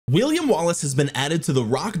William Wallace has been added to the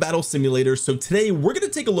rock battle simulator, so today we're going to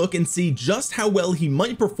take a look and see just how well he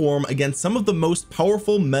might perform against some of the most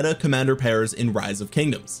powerful meta commander pairs in Rise of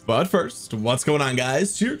Kingdoms. But first, what's going on,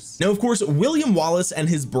 guys? Cheers. Now, of course, William Wallace and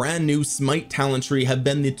his brand new Smite talent tree have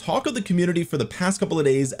been the talk of the community for the past couple of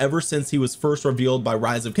days ever since he was first revealed by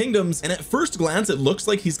Rise of Kingdoms, and at first glance it looks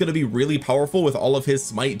like he's going to be really powerful with all of his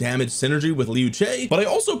Smite damage synergy with Liu Che. But I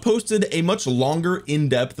also posted a much longer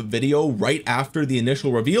in-depth video right after the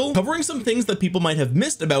initial reveal covering some things that people might have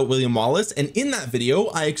missed about William Wallace, and in that video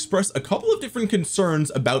I expressed a couple of different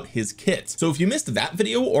concerns about his kit. So if you missed that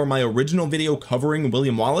video or my original video covering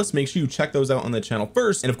William Wallace, make sure you check those out on the channel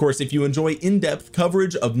first. And of course, if you enjoy in-depth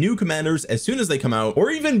coverage of new commanders as soon as they come out or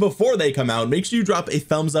even before they come out, make sure you drop a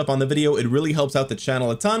thumbs up on the video. It really helps out the channel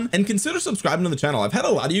a ton, and consider subscribing to the channel. I've had a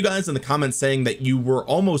lot of you guys in the comments saying that you were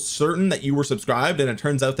almost certain that you were subscribed and it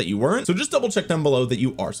turns out that you weren't, so just double check down below that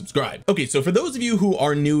you are subscribed. Okay, so for those of you who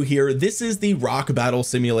are new here, this is the rock battle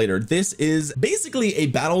simulator. This is basically a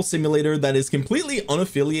battle simulator that is completely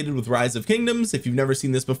unaffiliated with Rise of Kingdoms. If you've never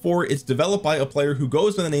seen this before, it's developed by a player who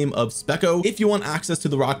goes by the name of Specco. If you want access to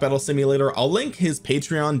the rock battle simulator, I'll link his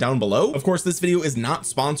Patreon down below. Of course, this video is not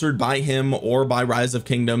sponsored by him or by Rise of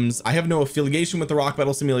Kingdoms. I have no affiliation with the rock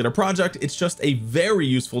battle simulator project. It's just a very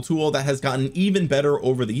useful tool that has gotten even better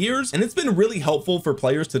over the years, and it's been really helpful for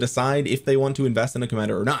players to decide if they want to invest in a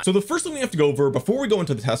commander or not. So the first thing we have to go over before we go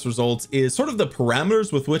into the test results is sort of the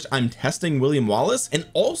parameters with which I'm testing William Wallace, and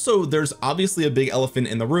also there's obviously a big elephant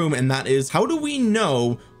in the room, and that is, how do we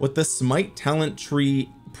know what the Smite talent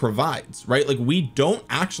tree provides, right? Like, we don't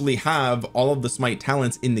actually have all of the Smite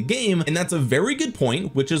talents in the game, and that's a very good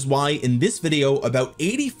point, which is why in this video about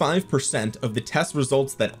 85% of the test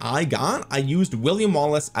results that I got, I used William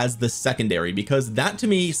Wallace as the secondary, because that to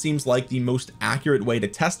me seems like the most accurate way to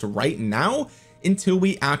test right now until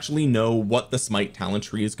we actually know what the Smite talent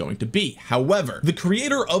tree is going to be. However, the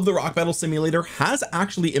creator of the rock battle simulator has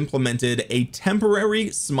actually implemented a temporary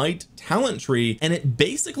Smite talent tree, and it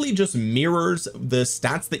basically just mirrors the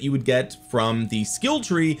stats that you would get from the skill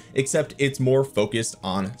tree, except it's more focused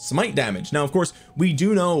on Smite damage. Now, of course, we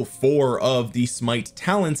do know 4 of the Smite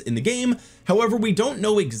talents in the game. However, we don't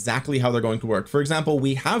know exactly how they're going to work. For example,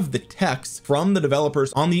 we have the text from the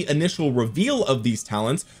developers on the initial reveal of these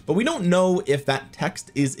talents, but we don't know if that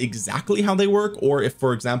text is exactly how they work, or if,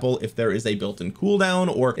 for example, if there is a built-in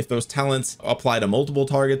cooldown, or if those talents apply to multiple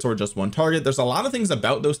targets or just one target. There's a lot of things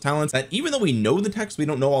about those talents that even though we know the text, we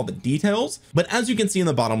don't know all the details. But as you can see in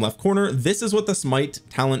the bottom left corner, this is what the Smite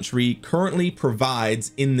talent tree currently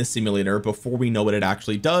provides in the simulator before we know what it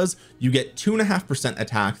actually does. You get 2.5%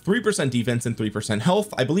 attack, 3% defense, and 3%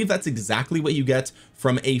 health. I believe that's exactly what you get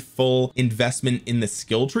from a full investment in the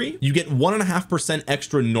skill tree. You get 1.5%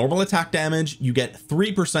 extra normal attack damage. You get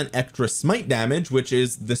 3% extra Smite damage, which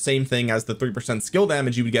is the same thing as the 3% skill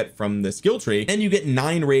damage you would get from the skill tree, and you get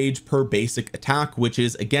 9 rage per basic attack, which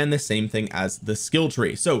is again the same thing as the skill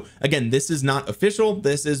tree. So again, this is not official.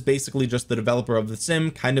 This is basically just the developer of the sim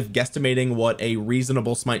kind of guesstimating what a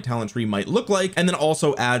reasonable Smite talent tree might look like, and then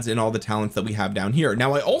also adds in all the talents that we have down here.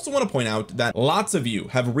 Now, I also want to point out that lots of you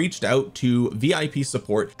have reached out to VIP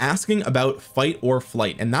support asking about fight or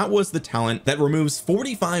flight, and that was the talent that removes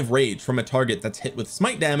 45 rage from a target that's hit with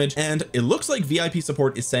Smite damage, and it looks like VIP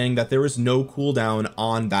support is saying that there is no cooldown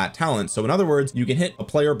on that talent. So in other words, you can hit a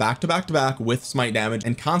player back to back to back with Smite damage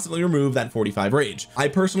and constantly remove that 45 rage. I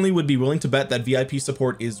personally would be willing to bet that VIP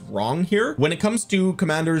support is wrong here. When it comes to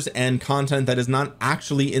commanders and content that is not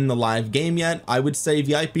actually in the live game yet, I would say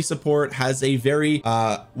VIP support has a very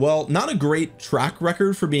well, not a great track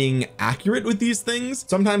record for being accurate with these things.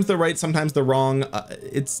 Sometimes they're right, sometimes they're wrong.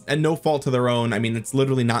 It's and no fault to their own. I mean, it's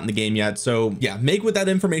literally not in the game yet, so yeah, make with that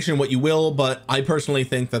information what you will, but I personally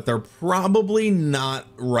think that they're probably not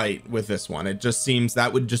right with this one. It just seems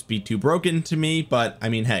that would just be too broken to me, but I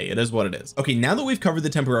mean, hey, it is what it is. Okay, now that we've covered the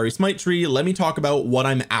temporary Smite tree, let me talk about what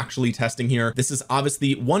I'm actually testing here. This is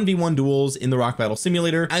obviously 1v1 duels in the rock battle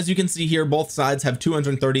simulator. As you can see here, both sides have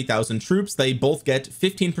 230,000 troops. They both get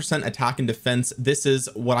 15% attack and defense. This is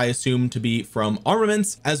what I assume to be from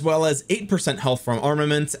armaments, as well as 8% health from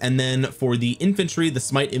armaments. And then for the infantry, the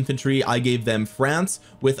Smite infantry, I gave them France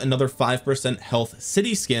with another 5% health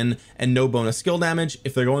city skin and no bonus skill damage.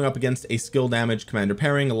 If they're going up against a skill damage commander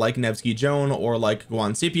pairing like Nevsky Joan or like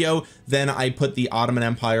Guan Scipio, then I put the Ottoman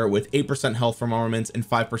Empire with 8% health from armaments and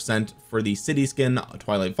 5% for the city skin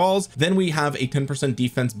Twilight Falls. Then we have a 10%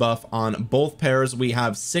 defense buff on both pairs. We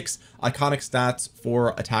have 6 iconic stats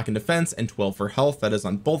for attack and defense, defense and 12 for health. That is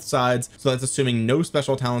on both sides, so that's assuming no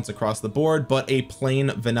special talents across the board, but a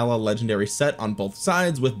plain vanilla legendary set on both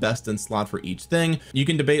sides with best in slot for each thing. You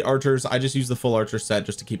can debate archers. I just use the full archer set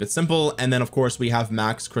just to keep it simple. And then of course we have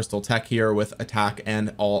max crystal tech here with attack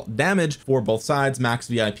and all damage for both sides, max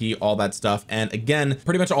VIP, all that stuff. And again,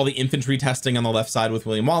 pretty much all the infantry testing on the left side with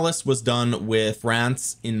William Wallace was done with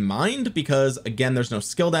France in mind, because again, there's no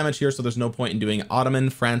skill damage here, so there's no point in doing Ottoman.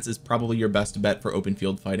 France is probably your best bet for open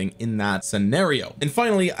field fighting in that scenario. And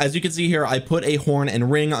finally, as you can see here, I put a horn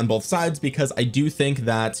and ring on both sides because I do think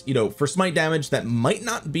that, you know, for smite damage, that might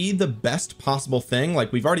not be the best possible thing.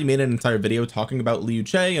 Like, we've already made an entire video talking about Liu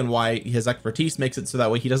Che and why his expertise makes it so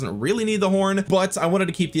that way he doesn't really need the horn, but I wanted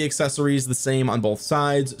to keep the accessories the same on both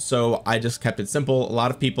sides, so I just kept it simple. A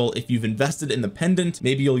lot of people, if you've invested in the pendant,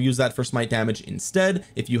 maybe you'll use that for smite damage instead.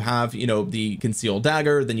 If you have, you know, the concealed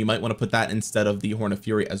dagger, then you might want to put that instead of the horn of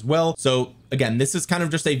fury as well. So again, this is kind of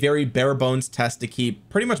just a very bare bones test to keep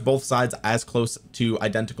pretty much both sides as close to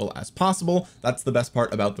identical as possible. That's the best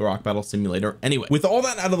part about the rock battle simulator. Anyway, with all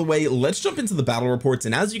that out of the way, let's jump into the battle reports.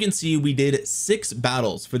 And as you can see, we did 6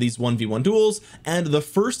 battles for these 1v1 duels, and the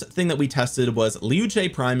first thing that we tested was Liu Che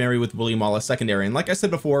primary with William Wallace secondary. And like I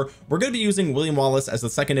said before, we're going to be using William Wallace as the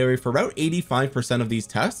secondary for about 85% of these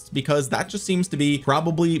tests, because that just seems to be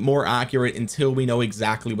probably more accurate until we know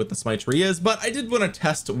exactly what the smite tree is. But I did want to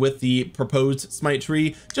test with the proposed smite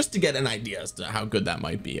tree just to get an idea as to how good that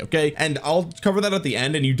might be. Okay, and I'll cover that at the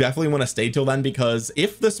end, and you definitely want to stay till then, because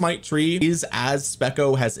if the smite tree is as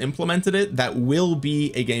Specco has implemented it, that will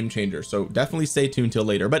be a game changer. So definitely stay tuned till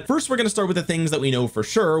later. But first, we're going to start with the things that we know for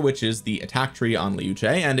sure, which is the attack tree on Liu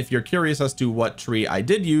Che. And if you're curious as to what tree I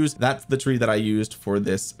did use, that's the tree that I used for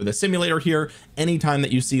the simulator here. Anytime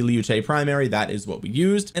that you see Liu Che primary, that is what we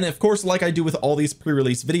used. And of course, like I do with all these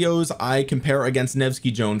pre-release videos, I compare against Nevsky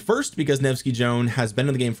Joan first, because Nevsky Joan has been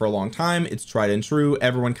in the game for a long time. It's tried and true.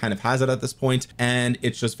 Everyone kind of has it at this point, and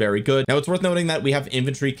it's just very good. Now, it's worth noting that we have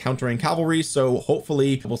infantry countering cavalry, so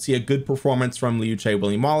hopefully we'll see a good performance from Liu Che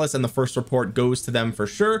William Wallace, and the first report goes to them for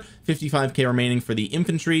sure. 55k remaining for the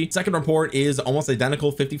infantry. Second report is almost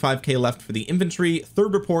identical, 55k left for the infantry.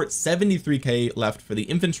 Third report, 73k left for the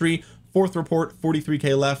infantry. Fourth report,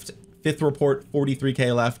 43k left. Fifth report,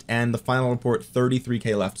 43k left, and the final report,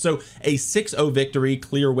 33k left. So a 6-0 victory,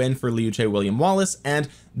 clear win for Liu Che William Wallace. And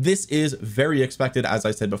this is very expected, as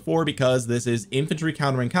I said before, because this is infantry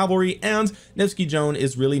countering cavalry, and Nevsky Joan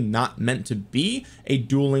is really not meant to be a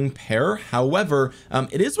dueling pair. However,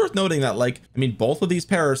 it is worth noting that, like, I mean, both of these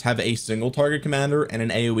pairs have a single target commander and an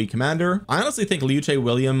AoE commander. I honestly think Liu Che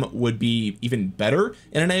William would be even better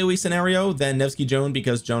in an AoE scenario than Nevsky Joan,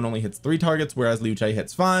 because Joan only hits 3 targets, whereas Liu Che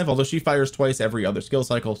hits 5, although she fires twice every other skill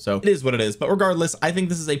cycle. So it is what it is. But regardless, I think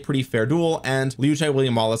this is a pretty fair duel, and Liu Che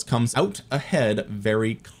William Wallace comes out ahead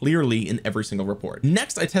very clearly in every single report.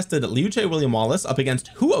 Next, I tested Liu Che William Wallace up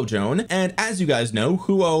against Huo Joan, and as you guys know,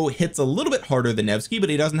 Huo hits a little bit harder than Nevsky, but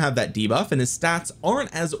he doesn't have that debuff, and his stats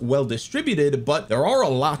aren't as well distributed, but there are a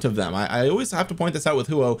lot of them. I always have to point this out with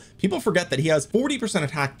Huo. People forget that he has 40%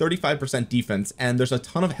 attack, 35% defense, and there's a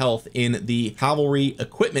ton of health in the cavalry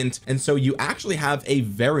equipment, and so you actually have a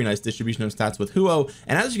very nice distribution of stats with Huo.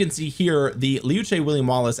 And as you can see here, the Liu Che William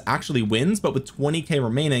Wallace actually wins, but with 20k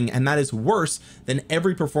remaining, and that is worse than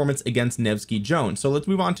every performance against Nevsky Joan. So let's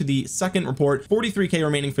move on to the second report. 43k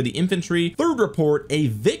remaining for the infantry. Third report, a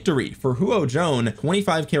victory for Huo Joan,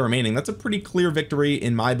 25k remaining. That's a pretty clear victory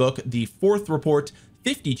in my book. The fourth report,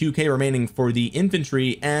 52k remaining for the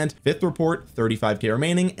infantry, and fifth report, 35k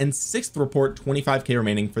remaining, and sixth report, 25k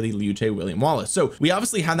remaining for the Liu Che William Wallace. So we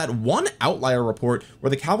obviously had that one outlier report where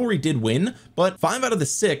the cavalry did win, but 5 out of the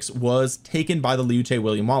 6 was taken by the Liu Che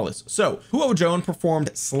William Wallace. So Huo Joan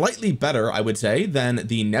performed slightly better, I would say, than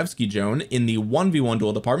the Nevsky Joan in the 1v1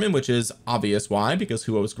 duel department, which is obvious why, because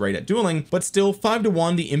Huo is great at dueling, but still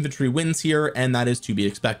 5-1 the infantry wins here, and that is to be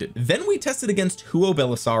expected. Then we tested against Huo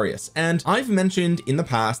Belisarius, and I've mentioned in the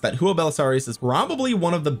past that Huo Belisarius is probably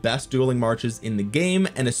one of the best dueling marches in the game,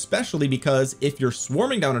 and especially because if you're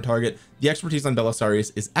swarming down a target, the expertise on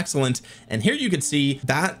Belisarius is excellent. And here you can see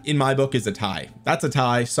that in my book is a tie. That's a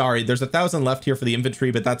tie. Sorry, there's 1,000 left here for the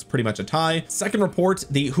infantry, but that's pretty much a tie. Second report,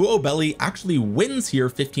 the Huo Belly actually wins here,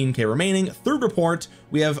 15k remaining. Third report,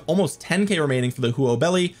 we have almost 10k remaining for the Huo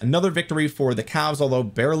Belly. Another victory for the Cavs, although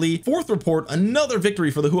barely. Fourth report, another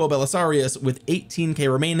victory for the Huo Belisarius with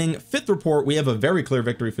 18k remaining. Fifth report, we have a very very clear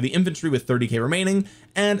victory for the infantry with 30k remaining,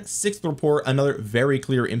 and 6th report, another very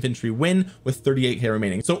clear infantry win with 38k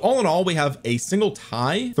remaining. So all in all, we have a single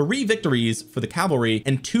tie, 3 victories for the cavalry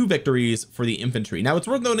and 2 victories for the infantry. Now it's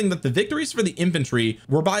worth noting that the victories for the infantry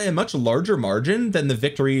were by a much larger margin than the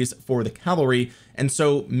victories for the cavalry, and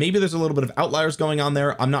so maybe there's a little bit of outliers going on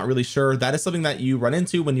there. I'm not really sure. That is something that you run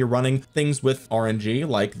into when you're running things with RNG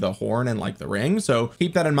like the horn and like the ring, so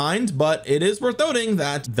keep that in mind. But it is worth noting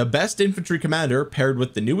that the best infantry commander paired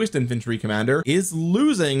with the newest infantry commander is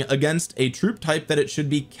losing against a troop type that it should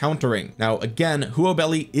be countering. Now again,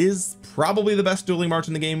 Huobelli is probably the best dueling march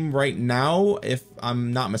in the game right now, if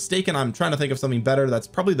I'm not mistaken. I'm trying to think of something better. That's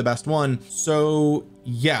probably the best one. So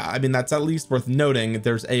yeah, I mean, that's at least worth noting.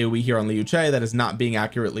 There's AoE here on Liu Che that is not being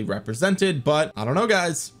accurately represented, but I don't know,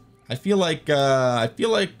 guys. I feel like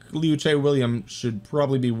Liu Che William should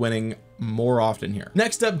probably be winning more often here.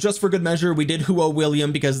 Next up, just for good measure, we did Huo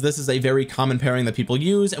William because this is a very common pairing that people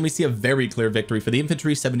use, and we see a very clear victory for the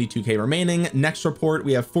infantry, 72k remaining. Next report,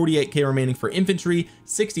 we have 48k remaining for infantry,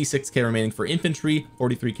 66k remaining for infantry,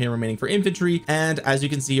 43k remaining for infantry, and as you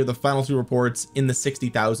can see here, the final 2 reports in the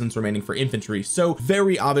 60,000s remaining for infantry. So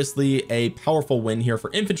very obviously a powerful win here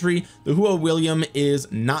for infantry. The Huo William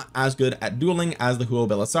is not as good at dueling as the Huo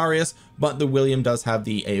Belisarius, but the William does have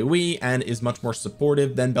the AoE and is much more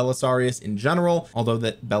supportive than Belisarius in general, although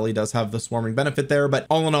that Belly does have the swarming benefit there. But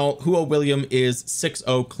all in all, Huo William is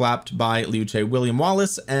 6-0 clapped by Liu Che William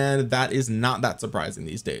Wallace, and that is not that surprising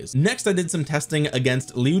these days. Next, I did some testing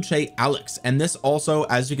against Liu Che Alex, and this also,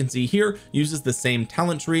 as you can see here, uses the same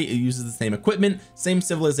talent tree, it uses the same equipment, same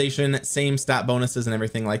civilization, same stat bonuses and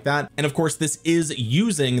everything like that. And of course, this is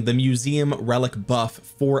using the museum relic buff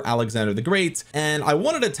for Alexander the Great, and I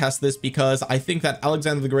wanted to test this because I think that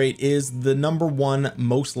Alexander the Great is the #1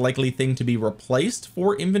 most likely thing to be replaced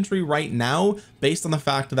for infantry right now, based on the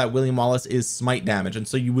fact that William Wallace is smite damage, and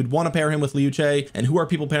so you would want to pair him with Liu Che. And who are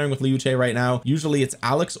people pairing with Liu Che right now? Usually it's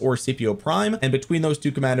Alex or Scipio Prime, and between those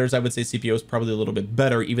 2 commanders, I would say Scipio is probably a little bit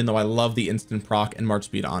better, even though I love the instant proc and march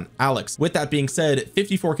speed on Alex. With that being said,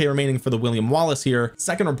 54k remaining for the William Wallace here.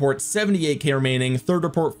 Second report, 78k remaining. Third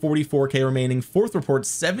report, 44k remaining. Fourth report,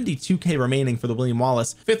 72k remaining for the William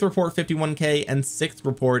Wallace. Fifth report, 51k, and 6th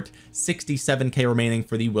report, 67k remaining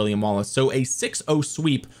for the William Wallace. So a 6-0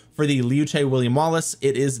 sweep for the Liu Che William Wallace.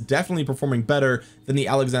 It is definitely performing better than the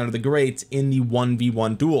Alexander the Great in the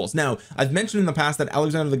 1v1 duels. Now, I've mentioned in the past that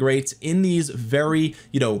Alexander the Great in these very,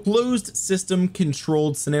 closed system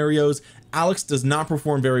controlled scenarios, Alex does not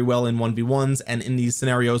perform very well in 1v1s, and in these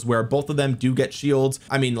scenarios where both of them do get shields,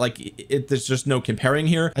 I mean, like, there's just no comparing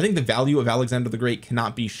here. I think the value of Alexander the Great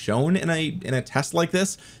cannot be shown in a test like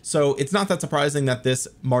this, so it's not that surprising that this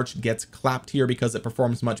march gets clapped here, because it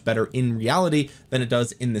performs much better in reality than it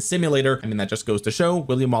does in the simulator. I mean, that just goes to show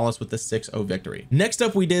William Wallace with the 6-0 victory. Next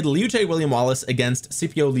up, we did Liu Che William Wallace against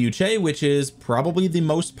Scipio Liu Che, which is probably the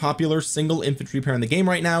most popular single infantry pair in the game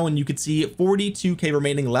right now, and you could see 42k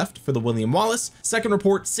remaining left for the William Wallace. Second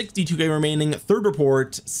report, 62k remaining. Third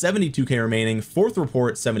report, 72k remaining. Fourth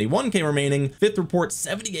report, 71k remaining. Fifth report,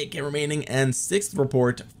 78k remaining, and 6th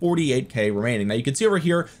report, 48k remaining. Now you can see over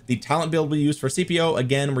here the talent build we used for Scipio.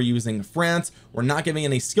 Again, we're using France. We're not giving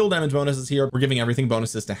any skill damage bonuses here. We're giving everything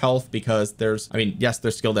bonuses to health, because yes,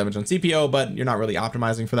 there's skill damage on Scipio, but you're not really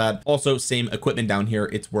optimizing for that. Also, same equipment down here,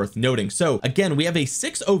 it's worth noting. So again, we have a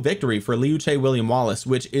 6-0 victory for Liu Che William Wallace,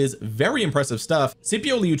 which is very impressive stuff.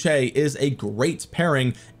 Scipio Liu Che is a great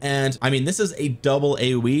pairing, and I mean, this is a double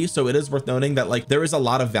AoE, so it is worth noting that like there is a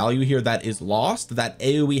lot of value here that is lost. That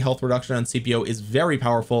AoE health reduction on Scipio is very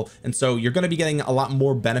powerful, and so you're going to be getting a lot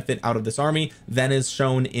more benefit out of this army than is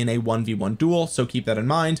shown in a 1v1 duel, so keep that in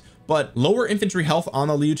mind. But lower infantry health on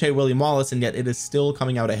the Liu Che William Wallace, and yet it is still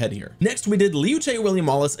coming out ahead here. Next, we did Liu Che William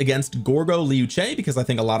Wallace against Gorgo Liu Che, because I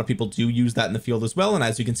think a lot of people do use that in the field as well. And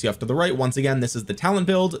as you can see off to the right, once again, this is the talent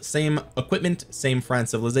build, same equipment, same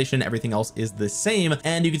France civilization, everything else is the same.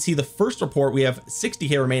 And you can see the first report, we have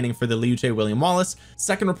 60k remaining for the Liu Che William Wallace.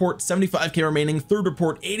 Second report, 75k remaining. Third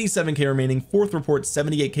report, 87k remaining. Fourth report,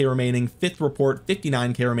 78k remaining. Fifth report,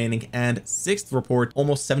 59k remaining, and 6th report,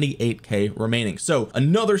 almost 78k remaining. So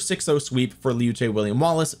another 6-0 sweep for Liu Che William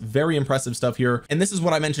Wallace. Very impressive stuff here. And this is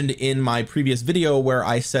what I mentioned in my previous video, where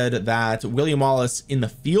I said that William Wallace in the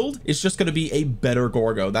field is just going to be a better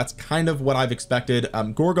Gorgo. That's kind of what I've expected.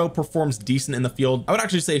 Gorgo performs decent in the field. I would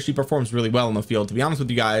actually say she performs really well in the field, to be honest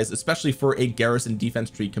with you guys, especially for a garrison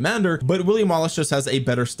defense tree commander. But William Wallace just has a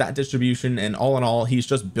better stat distribution, and all in all, he's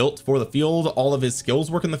just built for the field. All of his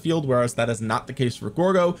skills work in the field, whereas that is not the case for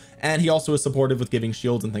Gorgo. And he also is supportive with giving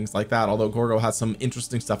shields and things like that, although Gorgo has some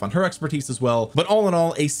interesting stuff stuff on her expertise as well. But all in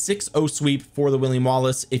all, a 6-0 sweep for the William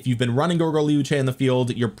Wallace. If you've been running Gorgo Liu Che in the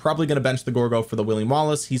field, you're probably going to bench the Gorgo for the William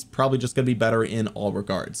Wallace. He's probably just going to be better in all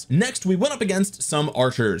regards. Next, we went up against some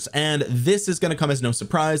archers, and this is going to come as no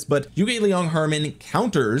surprise, but Yuge Liang Herman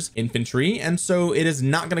counters infantry, and so it is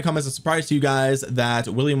not going to come as a surprise to you guys that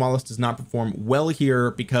William Wallace does not perform well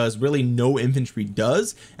here, because really no infantry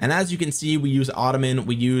does. And as you can see, we use Ottoman,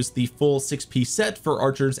 we use the full 6-piece set for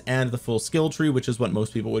archers and the full skill tree, which is what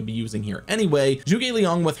most people would be using here anyway. Zhuge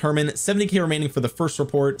Liang with Herman, 70k remaining for the first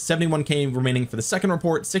report, 71k remaining for the second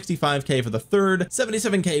report, 65k for the third,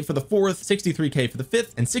 77k for the fourth, 63k for the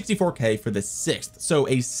fifth, and 64k for the sixth. So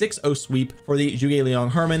a 6-0 sweep for the Zhuge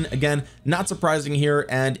Liang Herman. Again, not surprising here,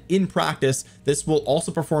 and in practice this will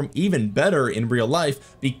also perform even better in real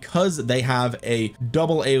life because they have a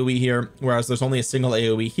double AoE here, whereas there's only a single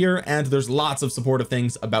AoE here, and there's lots of supportive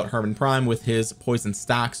things about Herman Prime with his poison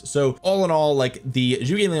stacks. So all in all, like, the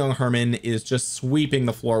Zhuge Liang Herman is just sweeping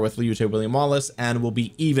the floor with Liu Che William Wallace and will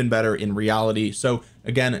be even better in reality. So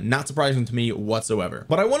again, not surprising to me whatsoever.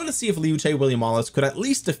 But I wanted to see if Liu Che William Wallace could at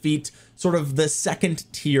least defeat sort of the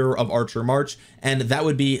second tier of Archer March, and that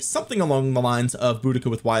would be something along the lines of Boudica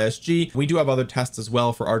with YSG. We do have other tests as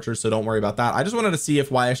well for archers, so don't worry about that. I just wanted to see if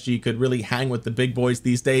YSG could really hang with the big boys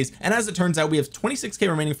these days, and as it turns out, we have 26k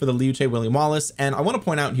remaining for the Liu Che William Wallace. And I want to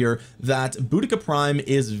point out here that Boudica Prime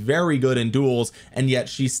is very good in duels, and yet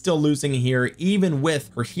she's still losing here even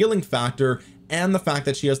with her healing factor and the fact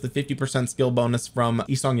that she has the 50% skill bonus from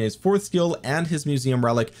Yi Seong-Ye's fourth skill and his museum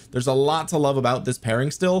relic. There's a lot to love about this pairing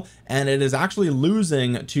still, and it is actually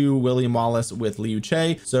losing to William Wallace with Liu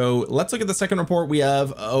Che. So let's look at the second report. We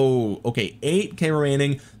have, oh, okay, 8k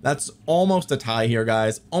remaining. That's almost a tie here,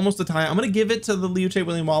 guys, almost a tie. I'm gonna give it to the Liu Che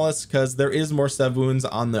William Wallace because there is more sev wounds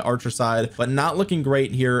on the archer side, but not looking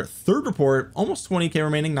great here. Third report, almost 20k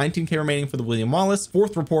remaining, 19k remaining for the William Wallace.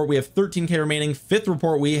 Fourth report, we have 13k remaining. Fifth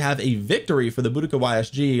report, we have a victory for the Boudica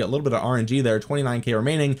YSG, a little bit of RNG there, 29k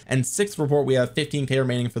remaining. And sixth report, we have 15k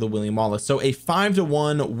remaining for the William Wallace. So a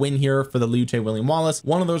 5-1 win here for the Liu Che William Wallace.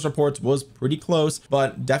 One of those reports was pretty close,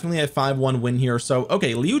 but definitely a 5-1 win here. So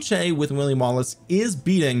okay, Liu Che with William Wallace is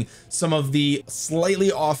beating some of the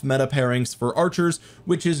slightly off meta pairings for archers,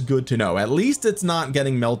 which is good to know. At least it's not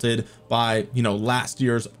getting melted by, you know, last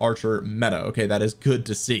year's archer meta. Okay, that is good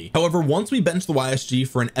to see. However, once we bench the YSG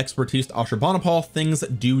for an expertise Ashurbanipal, things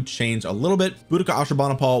do change a little bit. Boudica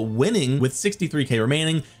Ashurbanipal winning with 63k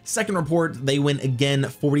remaining. Second report, they win again,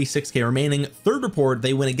 46k remaining. Third report,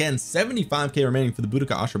 they win again, 75k remaining for the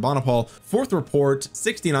Boudica Ashurbanipal. Fourth report,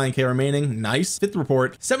 69k remaining, nice. Fifth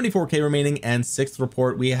report, 74k remaining, and sixth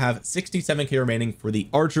report, we have 67k remaining for the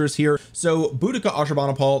archers here. So Boudica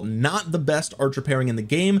Ashurbanipal, not the best archer pairing in the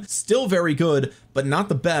game, still very good, but not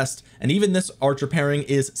the best. And even this archer pairing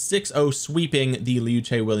is 6-0 sweeping the Liu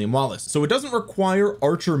Che William Wallace. So it doesn't require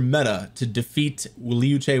archer meta to defeat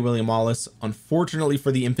Liu Che William Wallace. Unfortunately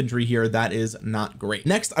for the infantry here, that is not great.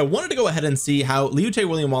 Next, I wanted to go ahead and see how Liu Che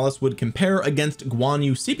William Wallace would compare against Guan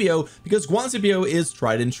Yu CPO, because Guan CPO is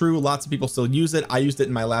tried and true. Lots of people still use it. I used it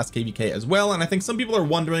in my last KVK as well, and I think some people are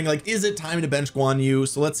wondering, like, is it time to bench Guan Yu?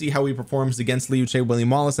 So let's see how he performs against Liu Che William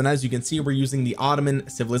Wallace. And as you can see, we're using the Ottoman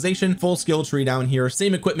civilization full skill tree down here,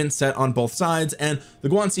 same equipment set on both sides, and the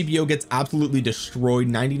Guan CPO gets absolutely destroyed.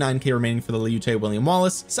 99k remaining for the Liu Che William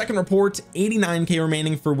Wallace. Second report, 89k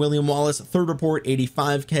remaining for William Wallace. Third report,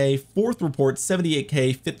 85k. Fourth report,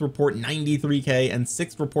 78k. Fifth report, 93k, and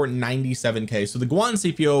sixth report, 97k. So the Guan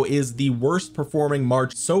CPO is the worst performing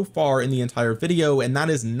March so far in the entire video, and that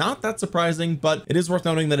is not that surprising, but it is worth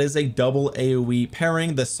noting that it is a double AoE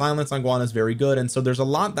pairing. The silence on Guan is very good, and so there's a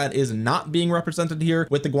lot that is not being represented here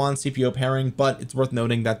with the Guan CPO pairing, but it's worth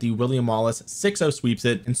noting that the William Wallace 6-0 sweeps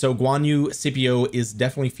it, and so Guan Yu CPO is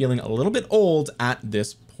definitely feeling a little bit old at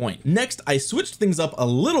this point. Next, I switched things up a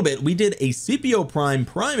little bit. We did a CPO Prime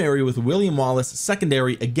primary with William Wallace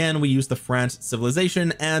secondary. Again, we used the France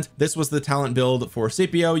civilization, and this was the talent build for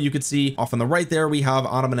CPO. You could see off on the right there, we have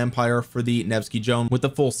Ottoman Empire for the Nevsky Joan with the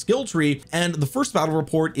full skill tree, and the first battle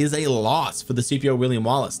report is a loss for the CPO William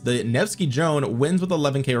Wallace. The Nevsky Joan wins with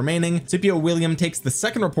 11k remaining. CPO William takes the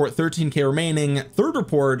second report, 13k remaining. Third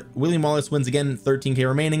report, William Wallace wins again, 13k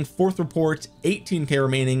remaining. Fourth report, 18k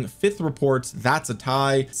remaining. Fifth report, that's a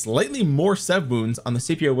tie. Slightly more sev wounds on the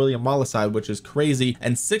CPO William Wallace side, which is crazy.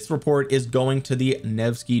 And sixth report is going to the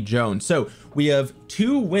Nevsky Joan. So we have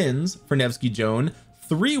 2 wins for Nevsky Joan,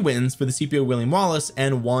 3 wins for the CPO William Wallace,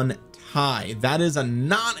 and 1 tie. That is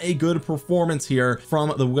not a good performance here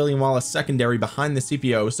from the William Wallace secondary behind the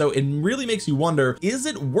CPO. So it really makes you wonder, is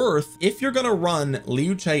it worth, if you're going to run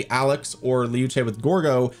Liu Che Alex or Liu Che with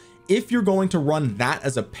Gorgo, if you're going to run that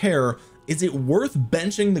as a pair, is it worth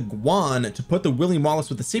benching the Guan to put the William Wallace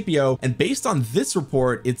with the Scipio? And based on this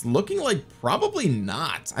report, it's looking like probably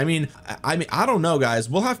not. I mean, I don't know, guys,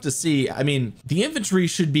 we'll have to see. I mean, the infantry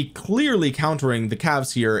should be clearly countering the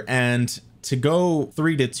Cavs here, and to go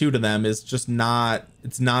 3-2 to them is just not,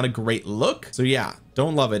 it's not a great look. So yeah,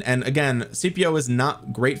 don't love it. And again, Scipio is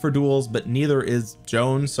not great for duels, but neither is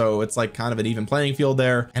Joan, so it's like kind of an even playing field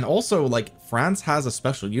there. And also, like, France has a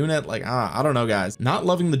special unit. Like, I don't know, guys, not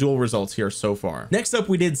loving the duel results here so far. Next up,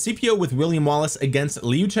 we did Scipio with William Wallace against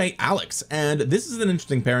Liu Che Alex, and this is an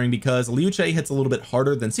interesting pairing because Liu Che hits a little bit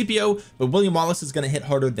harder than Scipio, but William Wallace is going to hit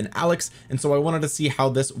harder than Alex, and so I wanted to see how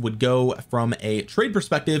this would go from a trade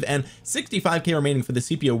perspective. And 65k remaining for the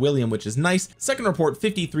Scipio William, which is nice. Second report,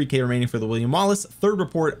 53k remaining for the William Wallace. Third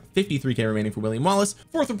report, 53k remaining for William Wallace.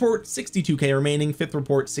 Fourth report, 62k remaining. Fifth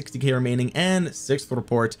report, 60k remaining, and sixth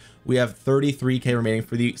report, we have 33k remaining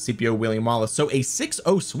for the Scipio William Wallace. So a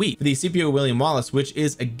 6-0 sweep for the Scipio William Wallace, which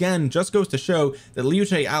is, again, just goes to show that Liu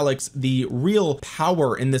Che Alex, the real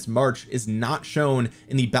power in this march, is not shown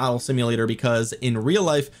in the battle simulator, because in real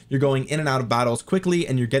life you're going in and out of battles quickly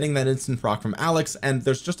and you're getting that instant proc from Alex, and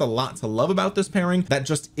there's just a lot to love about this pairing that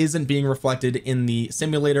just isn't being reflected in the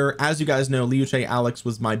simulator. As you guys know, Liu Che Alex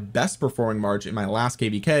was my best performing march in my last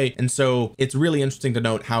KVK, and so it's really interesting to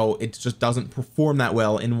note how it just doesn't perform that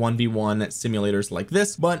well in 1v1 simulators like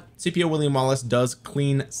this. But Scipio William Wallace does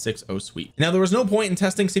clean 6-0 sweep. Now, there was no point in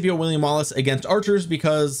testing Scipio William Wallace against archers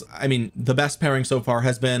because, I mean, the best pairing so far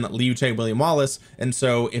has been Liu Che William Wallace, and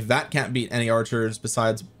so if that can't beat any archers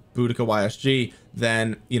besides Boudica YSG,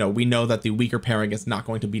 then, you know, we know that the weaker pairing is not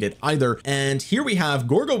going to beat it either. And here we have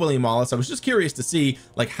Gorgo William Wallace. I was just curious to see,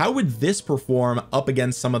 like, how would this perform up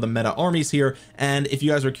against some of the meta armies here? And if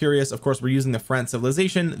you guys are curious, of course, we're using the France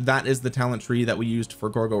civilization. That is the talent tree that we used for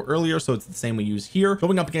Gorgo earlier, so it's the same we use here,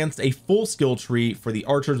 going up against a full skill tree for the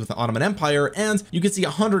archers with the Ottoman Empire. And you can see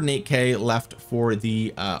 108k left for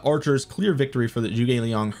the archers. Clear victory for the Zhuge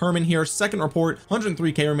Liang Herman here. Second report,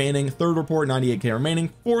 103k remaining. Third report, 98k remaining.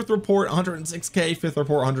 Fourth report, 106k. Fifth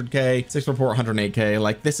report, 100k. Sixth report, 108k.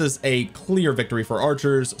 Like, this is a clear victory for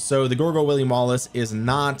archers. So the Gorgo William Wallace is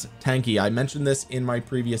not tanky. I mentioned this in my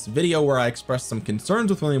previous video where I expressed some concerns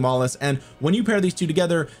with William Wallace, and when you pair these two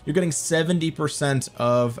together, you're getting 70%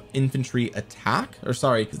 of infantry attack, or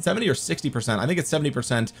sorry, 70 or 60%. I think it's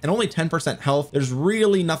 70%, and only 10% health. There's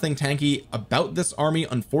really nothing tanky about this army.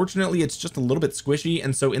 Unfortunately, it's just a little bit squishy,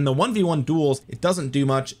 and so in the 1v1 duels, it doesn't do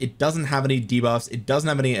much. It doesn't have any debuffs. It doesn't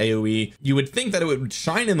have any AoE. You would think that it would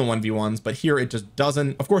shine in the 1v1s, but here it just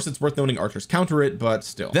doesn't. Of course, it's worth noting archers counter it, but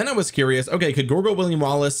still. Then I was curious, okay, could Gorgo William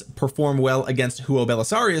Wallace perform well against Huo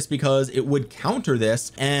Belisarius, because it would counter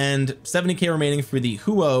this. And 70k remaining for the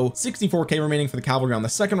Huo, 64k remaining for the cavalry on the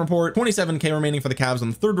second report, 27k remaining for the Cavs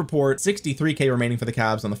on the third report, 63k remaining for the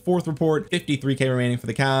Cavs on the fourth report, 53k remaining for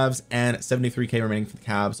the Cavs, and 73k remaining for the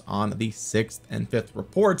Cavs on the sixth and fifth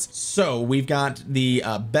reports. So we've got the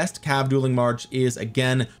best Cav dueling march is,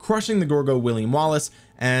 again, crushing the Gorgo William Wallace.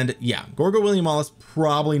 And yeah, Gorgo William Wallace,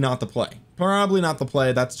 probably not the play. Probably not the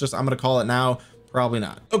play. That's just, I'm going to call it now. Probably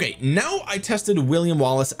not. Okay, now I tested William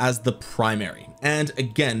Wallace as the primary. And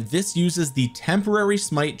again, this uses the temporary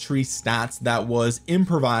smite tree stats that was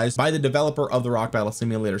improvised by the developer of the Rock Battle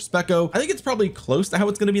Simulator Specco. I think it's probably close to how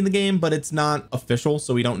it's going to be in the game, but it's not official,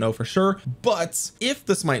 so we don't know for sure. But if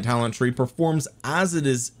the smite talent tree performs as it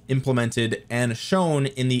is implemented and shown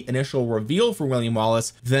in the initial reveal for William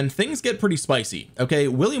Wallace, then things get pretty spicy. Okay,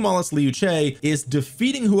 William Wallace Liu Che is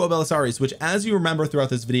defeating Huo Belisarius, which, as you remember throughout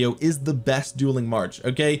this video, is the best dueling march.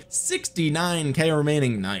 Okay, 69k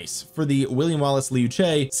remaining, nice, for the William Wallace Liu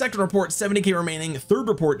Che. Second report, 70k remaining. Third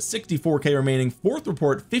report, 64k remaining. Fourth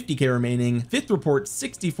report, 50k remaining. Fifth report,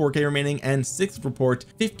 64k remaining, and sixth report,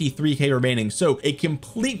 53k remaining. So a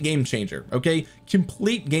complete game changer. Okay,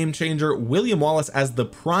 complete game changer. William Wallace as the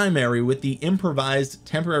primary with the improvised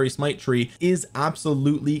temporary smite tree is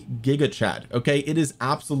absolutely giga chat. Okay, it is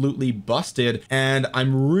absolutely busted, and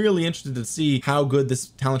I'm really interested to see how good this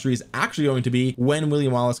talent tree is actually going to be when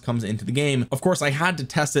William Wallace comes into the game. Of course, I had to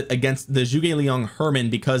test it against the Zhuge Liang Herman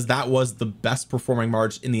because that was the best performing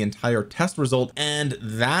march in the entire test result, and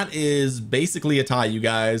that is basically a tie, you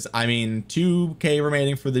guys. I mean, 2k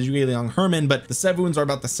remaining for the Zhuge Liang Herman, but the Sevuns are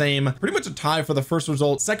about the same. Pretty much a tie for the first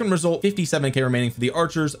result. Second result, 57k remaining for the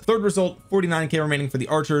archers. Third result, 49k remaining for the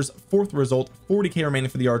archers. Fourth result, 40k remaining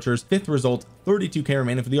for the archers. Fifth result, 32k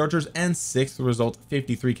remaining for the archers, and sixth result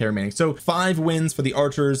 53k remaining. So 5 wins for the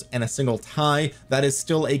archers and a single tie. That is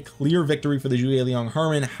still a clear victory for the Zhuge Liang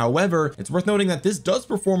Harmon. However, it's worth noting that this does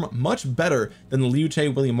perform much better than the Liu Che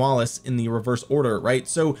William Wallace in the reverse order, right?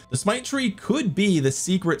 So the smite tree could be the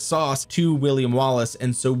secret sauce to William Wallace,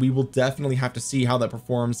 and so we will definitely have to see how that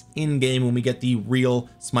performs in game when we get the real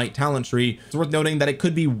smite talent tree. It's worth noting that it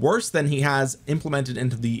could be worse than he has implemented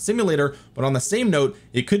into the simulator, but on the same note,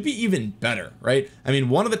 it could be even better, right? I mean,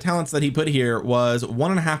 one of the talents that he put here was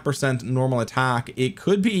 1.5% normal attack. It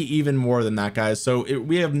could be even more than that, guys. So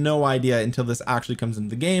we have no idea until this actually comes into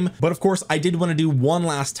the game. But of course, I did want to do one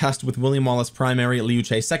last test with William Wallace primary, Liu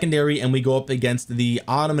Che secondary, and we go up against the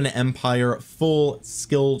Ottoman Empire full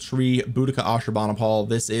skill tree Boudica Ashurbanipal.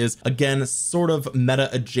 This is again sort of meta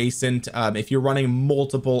adjacent. If you're running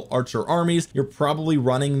multiple archer armies, you're probably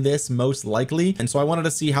running this most likely, and so I wanted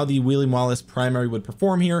to see how the William Wallace primary would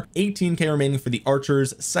perform here. 18k remaining for the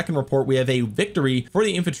archers. Second report, we have a victory for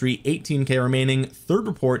the infantry, 18k remaining. Third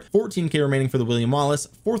report, 14k remaining for the William Wallace.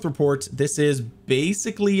 Fourth report, this is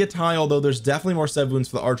basically a tie, although there's definitely more sev wounds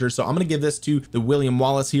for the archers, so I'm going to give this to the William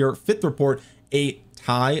Wallace here. Fifth report, a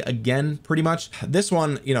tie again, pretty much. This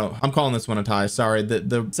one, you know, I'm calling this one a tie. Sorry,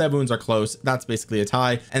 the sev wounds are close. That's basically a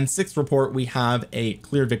tie. And sixth report, we have a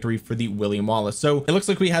clear victory for the William Wallace. So it looks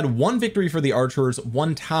like we had 1 victory for the archers,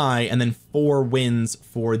 1 tie, and then 4 wins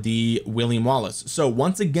for the William Wallace. So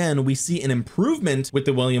once again, we see an improvement with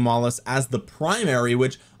the William Wallace as the primary,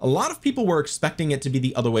 which a lot of people were expecting it to be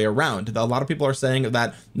the other way around. A lot of people are saying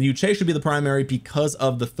that Liu Che should be the primary because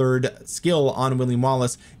of the third skill on William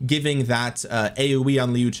Wallace, giving that AoE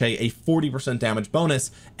on Liu Che a 40% damage bonus.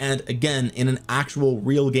 And again, in an actual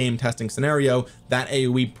real game testing scenario, that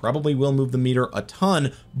AoE probably will move the meter a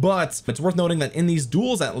ton. But it's worth noting that in these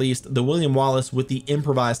duels, at least, the William Wallace with the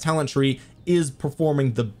improvised talent tree is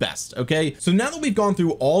performing the best. Okay, so now that we've gone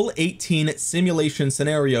through all 18 simulation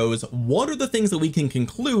scenarios, what are the things that we can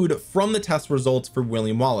conclude from the test results for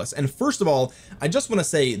William Wallace? And first of all, I just want to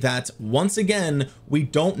say that once again, we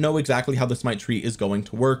don't know exactly how the smite tree is going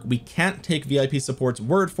to work. We can't take VIP support's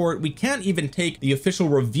word for it. We can't even take the official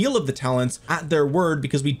reveal of the talents at their word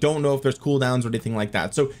because we don't know if there's cooldowns or anything like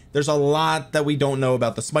that. So there's a lot that we don't know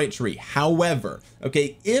about the smite tree. However,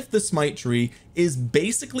 okay, if the smite tree is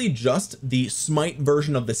basically just the smite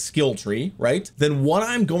version of the skill tree, right, then what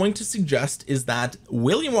I'm going to suggest is that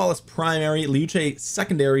William Wallace primary, Liu Che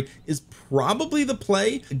secondary is probably the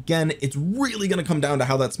play. Again, it's really going to come down to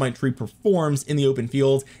how that smite tree performs in the open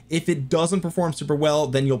field. If it doesn't perform super well,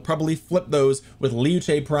 then you'll probably flip those with Liu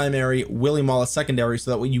Che primary, William Wallace secondary,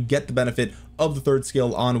 so that way you get the benefit of the third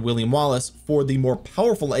skill on William Wallace for the more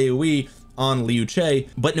powerful AoE on Liu Che.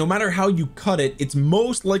 But no matter how you cut it, it's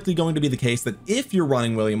most likely going to be the case that if you're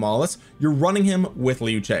running William Wallace, you're running him with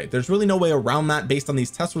Liu Che. There's really no way around that based on these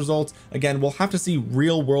test results. Again, we'll have to see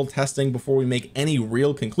real world testing before we make any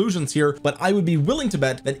real conclusions here, but I would be willing to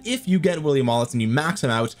bet that if you get William Wallace and you max him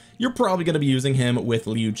out, you're probably going to be using him with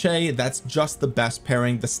Liu Che. That's just the best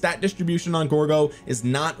pairing. The stat distribution on Gorgo is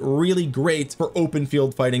not really great for open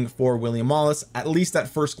field fighting for William Wallace, at least at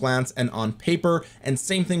first glance and on paper. And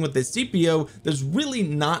same thing with the CPO. There's really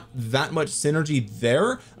not that much synergy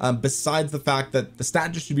there, besides the fact that the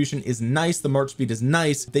stat distribution is nice, the march speed is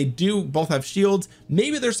nice, they do both have shields.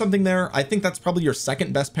 Maybe there's something there. I think that's probably your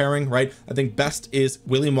second best pairing, right? I think best is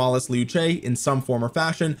William Wallace, Liu Che in some form or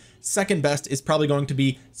fashion. Second best is probably going to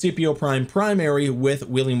be CPO prime primary with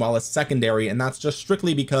William Wallace secondary, and that's just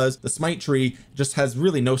strictly because the smite tree just has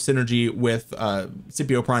really no synergy with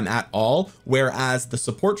CPO prime at all, whereas the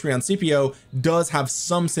support tree on CPO does have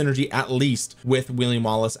some synergy at least with William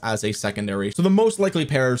Wallace as a secondary. So the most likely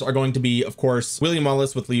pairs are going to be, of course, William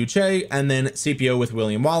Wallace with Liu Che and then CPO with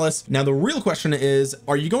William Wallace. Now the real question is,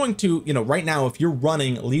 are you going to, you know, right now if you're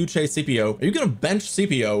running Liu Che CPO, are you going to bench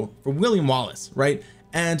CPO for William Wallace, right?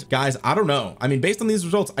 And guys, I don't know. I mean, based on these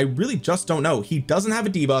results, I really just don't know. He doesn't have a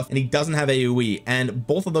debuff and he doesn't have AoE, and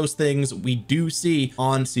both of those things we do see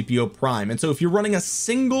on CPO prime. And so if you're running a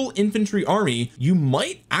single infantry army, you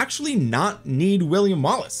might actually not need William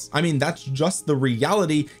Wallace. I mean, that's just the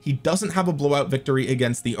reality. He doesn't have a blowout victory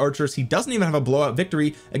against the archers. He doesn't even have a blowout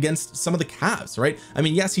victory against some of the Cavs, right? I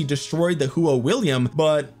mean, yes, he destroyed the Huo William,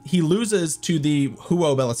 but he loses to the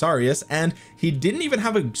Huo Belisarius, and he didn't even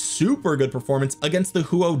have a super good performance against the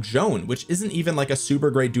Huo Joan, which isn't even like a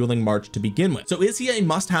super great dueling march to begin with. So is he a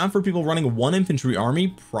must have for people running one infantry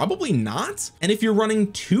army? Probably not. And if you're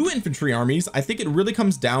running two infantry armies, I think it really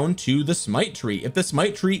comes down to the smite tree. If the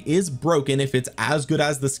smite tree is broken, if it's as good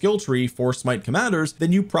as the skill tree for smite commanders,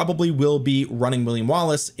 then you probably will be running William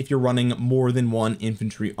Wallace if you're running more than one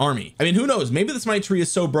infantry army. I mean, who knows, maybe the smite tree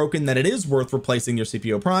is so broken that it is worth replacing your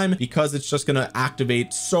CPO prime, because it's just going to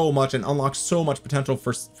activate so much and unlock so much potential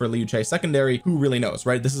for Liu Che secondary. Who really knows,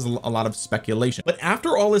 right? This is a lot of speculation. But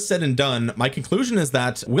after all is said and done, my conclusion is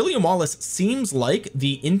that William Wallace seems like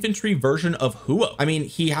the infantry version of Huo. I mean,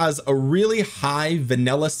 he has a really high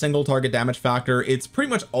vanilla single target damage factor. It's pretty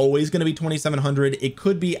much always going to be 2700. It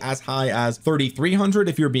could be as high as 3300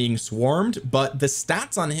 if you're being swarmed, but the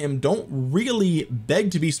stats on him don't really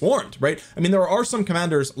beg to be swarmed, right? I mean, there are some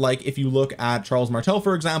commanders, like if you look at Charles Martel,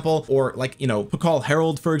 for example, or like, you know, Pakal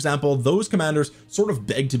Herald, for example, those commanders sort of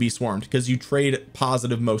beg to be swarmed because you trade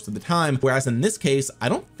positive most of the time. Whereas in this case, I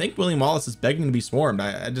don't think William Wallace is begging to be swarmed.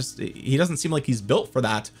 He doesn't seem like he's built for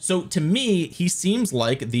that. So to me, he seems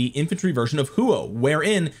like the infantry version of Huo,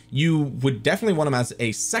 wherein you would definitely want him as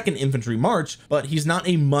a second infantry march, but he's not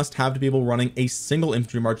a must have to be able running a single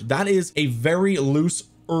infantry march. That is a very loose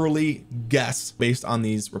early guess based on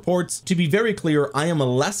these reports. To be very clear, I am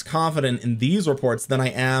less confident in these reports than I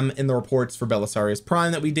am in the reports for Belisarius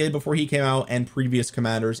Prime that we did before he came out and previous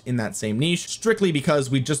commanders in that same niche, strictly because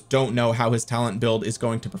we just don't know how his talent build is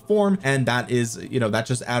going to perform, and that is, you know, that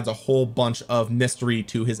just adds a whole bunch of mystery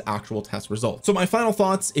to his actual test results. So my final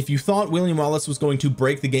thoughts: if you thought William Wallace was going to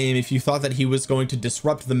break the game, if you thought that he was going to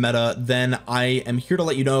disrupt the meta, then I am here to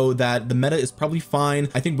let you know that the meta is probably fine.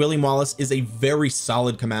 I think William Wallace is a very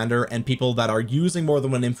solid commander, and people that are using more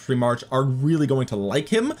than one infantry march are really going to like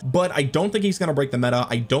him, but I don't think he's going to break the meta.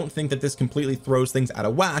 I don't think that this completely throws things out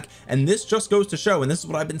of whack, and this just goes to show, and this is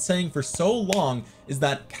what I've been saying for so long, is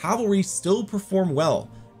that cavalry still perform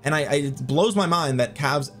well. And it blows my mind that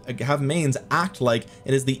Cav mains act like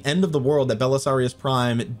it is the end of the world, that Belisarius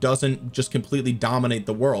Prime doesn't just completely dominate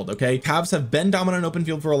the world. Okay, Cavs have been dominant in open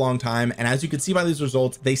field for a long time, and as you can see by these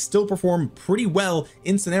results, they still perform pretty well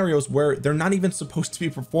in scenarios where they're not even supposed to be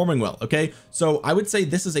performing well. Okay, so I would say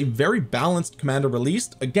this is a very balanced commander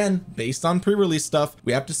released, again based on pre-release stuff.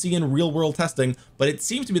 We have to see in real world testing, but it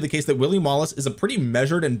seems to be the case that William Wallace is a pretty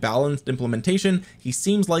measured and balanced implementation. He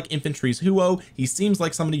seems like infantry's Huo. He seems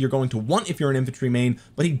like somebody you're going to want if you're an infantry main,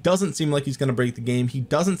 but he doesn't seem like he's going to break the game. He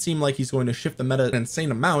doesn't seem like he's going to shift the meta an insane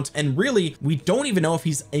amount, and really we don't even know if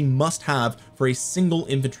he's a must-have for a single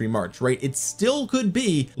infantry march, right? It still could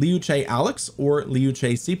be Liu Che Alex or Liu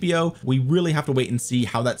Che CPO. We really have to wait and see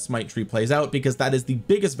how that smite tree plays out, because that is the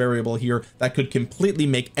biggest variable here that could completely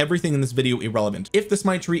make everything in this video irrelevant. If the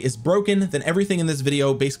smite tree is broken, then everything in this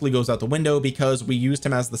video basically goes out the window, because we used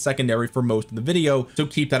him as the secondary for most of the video. So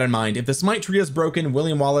keep that in mind. If the smite tree is broken,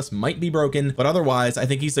 William Wallace might be broken, but otherwise I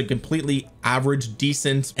think he's a completely average,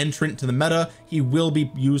 decent entrant to the meta. He will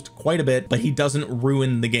be used quite a bit, but he doesn't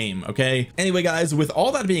ruin the game. Okay, anyway guys, with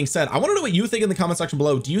all that being said, I want to know what you think in the comment section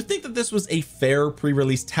below. Do you think that this was a fair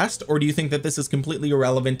pre-release test, or do you think that this is completely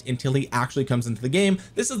irrelevant until he actually comes into the game?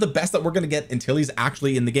 This is the best that we're going to get until he's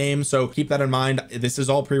actually in the game, so keep that in mind. This is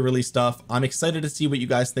all pre-release stuff. I'm excited to see what you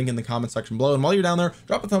guys think in the comment section below, and while you're down there,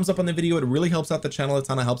 drop a thumbs up on the video. It really helps out the channel a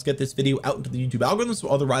ton. It helps get this video out into the YouTube algorithm so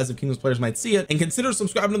other Rise of Kingdoms players might see it, and consider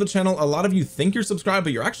subscribing to the channel. A lot of you think you're subscribed,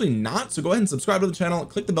 but you're actually not, so go ahead and subscribe to the channel,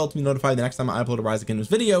 click the bell to be notified the next time I upload a Rise of Kingdoms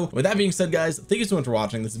video. With that being said guys, thank you so much for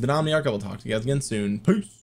watching. This has been Omniarch. I will talk to you guys again soon. Peace.